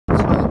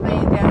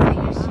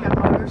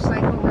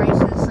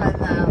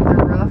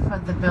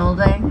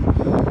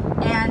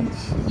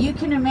you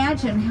can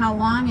imagine how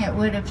long it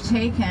would have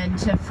taken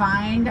to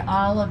find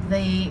all of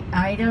the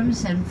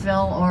items and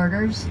fill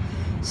orders.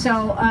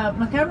 So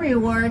Montgomery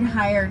Ward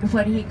hired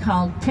what he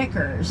called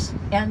pickers,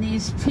 and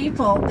these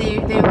people, they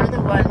were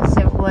the ones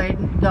that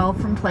would go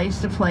from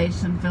place to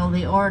place and fill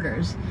the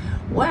orders.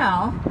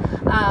 Well,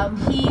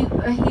 he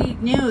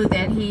knew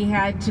that he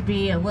had to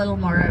be a little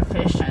more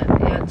efficient,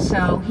 and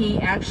so he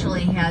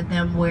actually had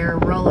them wear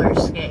roller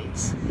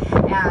skates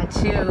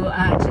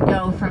to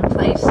go from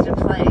place to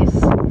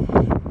place.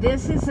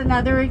 This is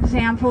another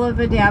example of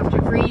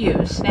adaptive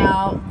reuse.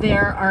 Now,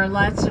 there are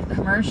lots of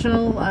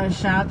commercial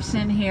shops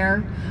in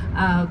here.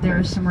 There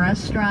are some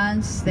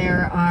restaurants.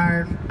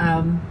 There's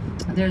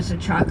a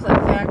chocolate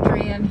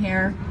factory in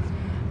here.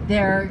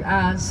 There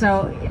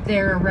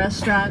are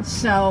restaurants.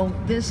 So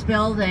this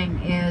building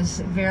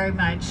is very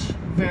much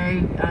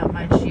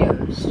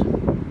used.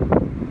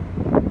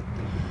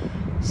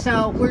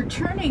 So we're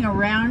turning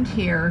around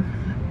here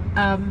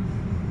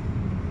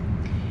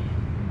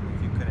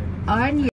on